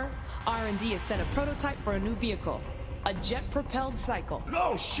 Sir, R&D has sent a prototype for a new vehicle. A jet-propelled cycle.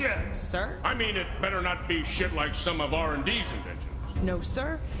 No shit! Sir? I mean, it better not be shit like some of R&D's inventions. No,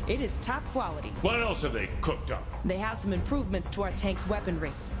 sir. It is top quality. What else have they cooked up? They have some improvements to our tank's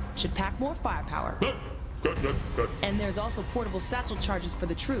weaponry. Should pack more firepower. Good. And there's also portable satchel charges for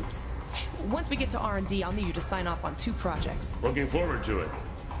the troops. Once we get to R&D, I'll need you to sign off on 2 projects. Looking forward to it.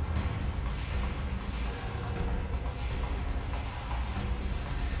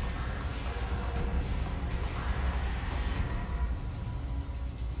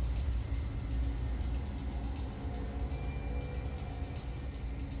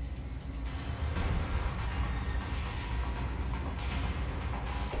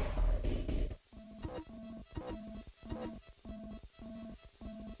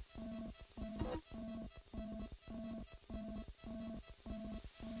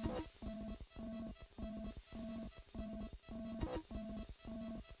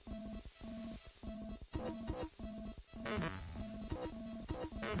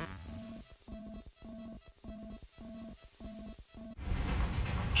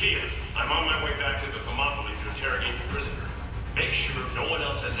 Kia, I'm on my way back to the Thermopylae to interrogate the prisoner. Make sure no one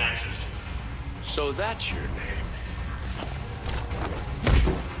else has access to it. So that's your name.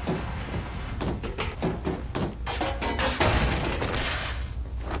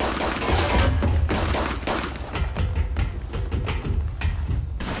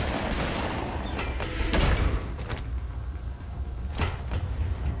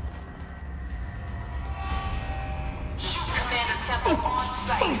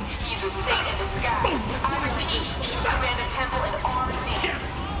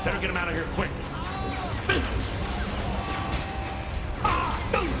 Better get him out of here quick.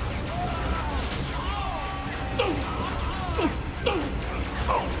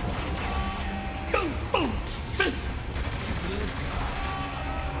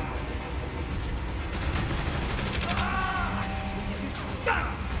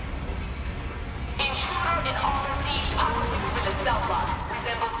 Intruder in R&D possibly within the cell block.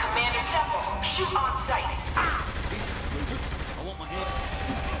 Resembles Commander Temple. Shoot on sight. I want my hand.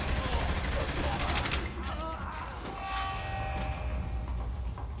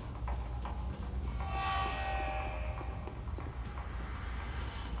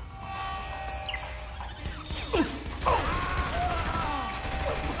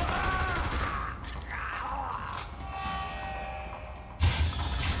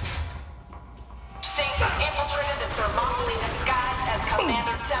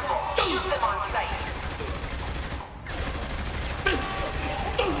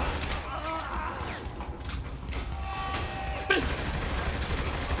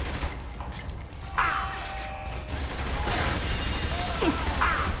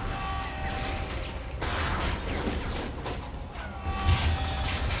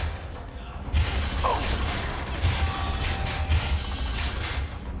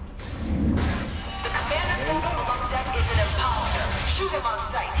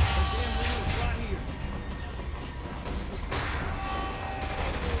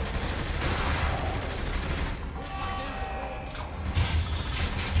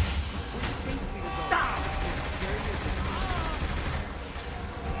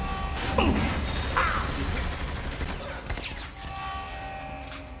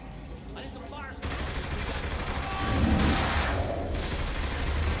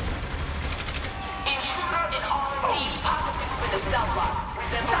 a cell block.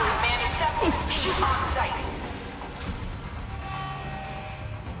 Resembles Commander Temple. Shoot on sight.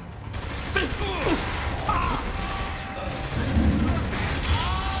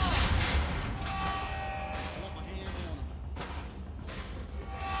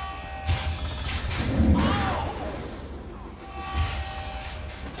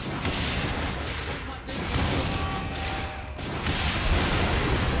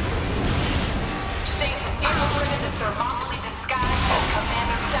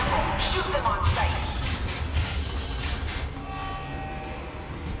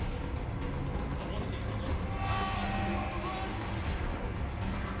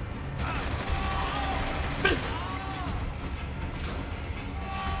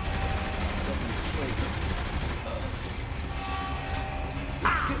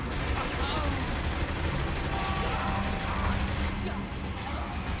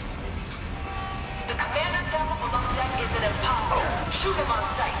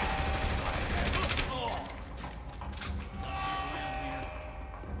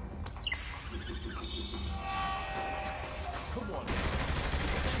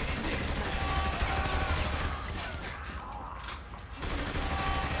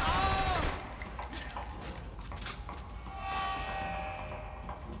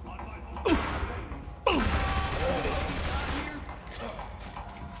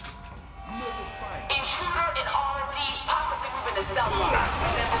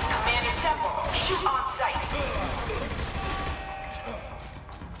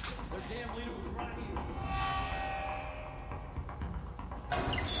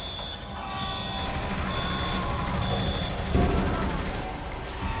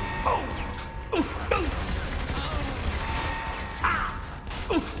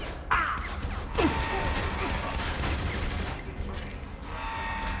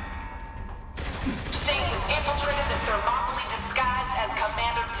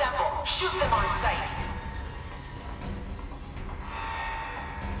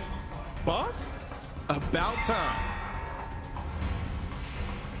 Boss? About time.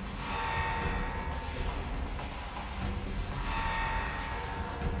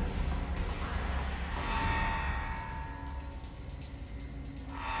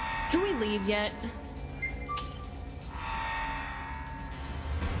 Can we leave yet?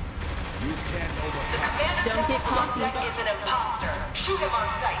 You can't over. Don't get caught. Is an imposter. Shoot him on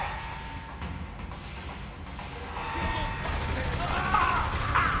sight.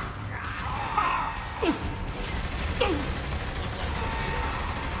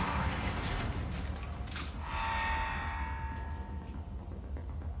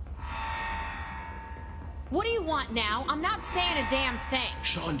 What do you want now? I'm not saying a damn thing.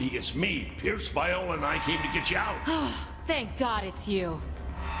 Shondi, it's me. Pierce, Viola, and I came to get you out. Thank God it's you.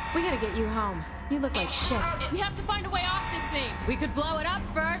 We gotta get you home. You look like shit. We have to find a way off this thing. We could blow it up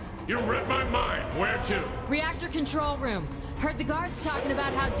first. You read my mind. Where to? Reactor control room. Heard the guards talking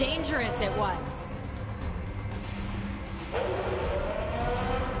about how dangerous it was.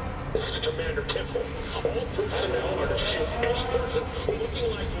 This is Commander Temple. All personnel are to shoot any person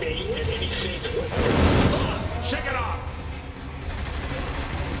looking like me in any sequence. Shake it off!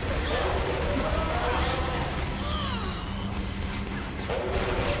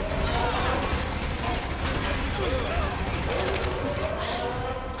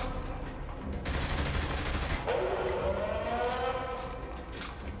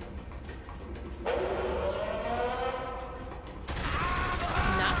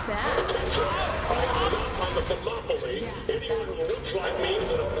 Anyone who looks like me is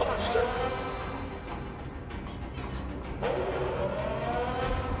an imposter.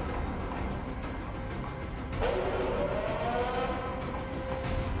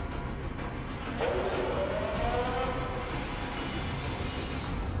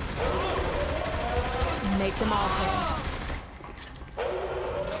 Make them all pay.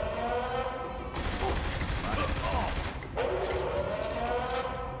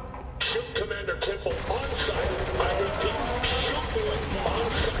 Shoot Commander Temple on site. I repeat, shoot me on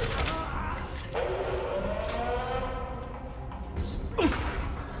site.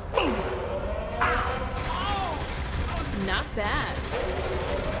 Not bad.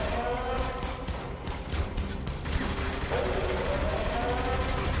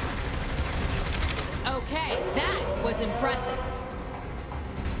 Okay, that was impressive.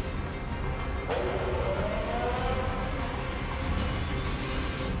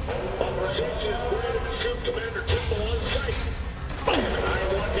 Authorization is granted to shoot Commander Temple on site. And I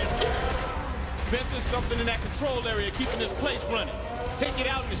want him dead. Bet there's something in that control area keeping this place running. Take it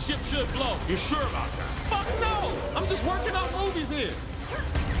out and the ship should blow. You sure about that? Fuck no! I'm just working on movies here.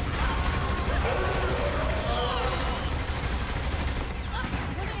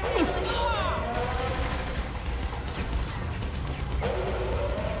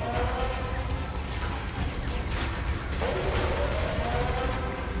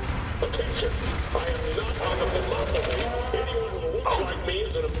 Attention, I am not on the Thermopylae. Anyone who looks like me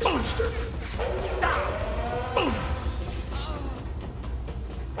is an imposter.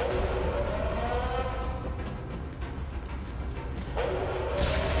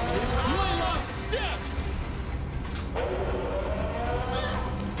 You ain't lost a step!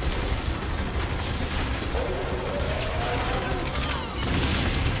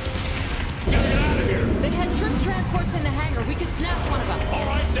 They had troop transports in the hangar. We could snatch one of them. All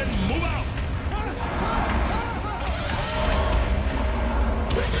right, then move out.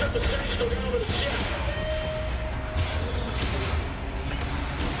 Let the cities go down with a jet.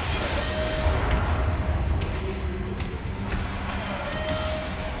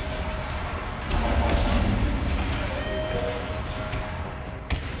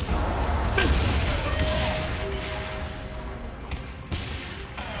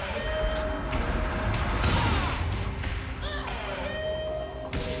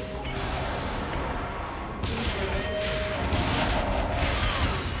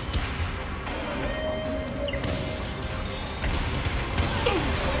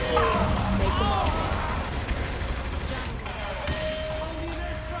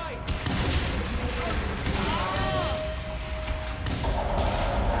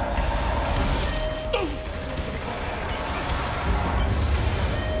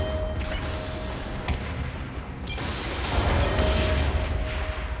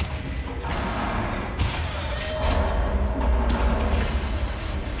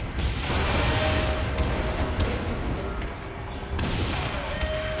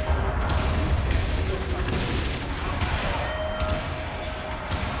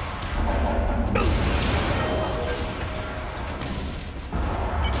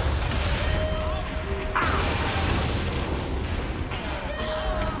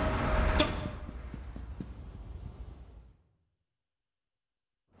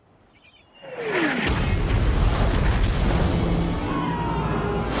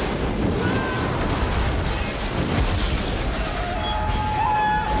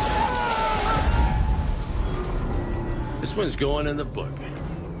 This one's going in the book.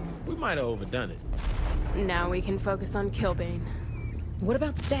 We might have overdone it. Now we can focus on Killbane. What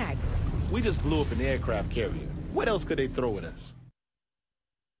about Stag? We just blew up an aircraft carrier. What else could they throw at us?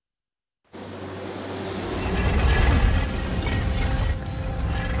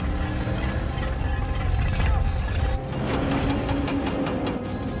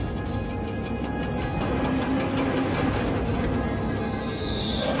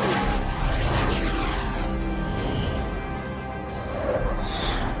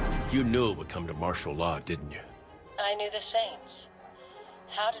 You knew it would come to martial law, didn't you? I knew the Saints.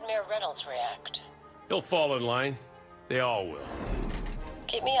 How did Mayor Reynolds react? They'll fall in line. They all will.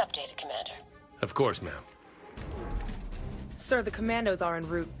 Keep me updated, Commander. Of course, ma'am. Sir, the commandos are en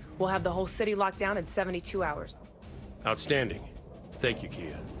route. We'll have the whole city locked down in 72 hours. Outstanding. Thank you,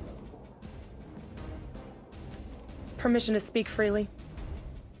 Kia. Permission to speak freely?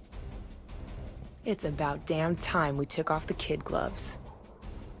 It's about damn time we took off the kid gloves.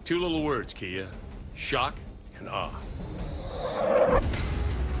 Two little words, Kia. Shock and awe.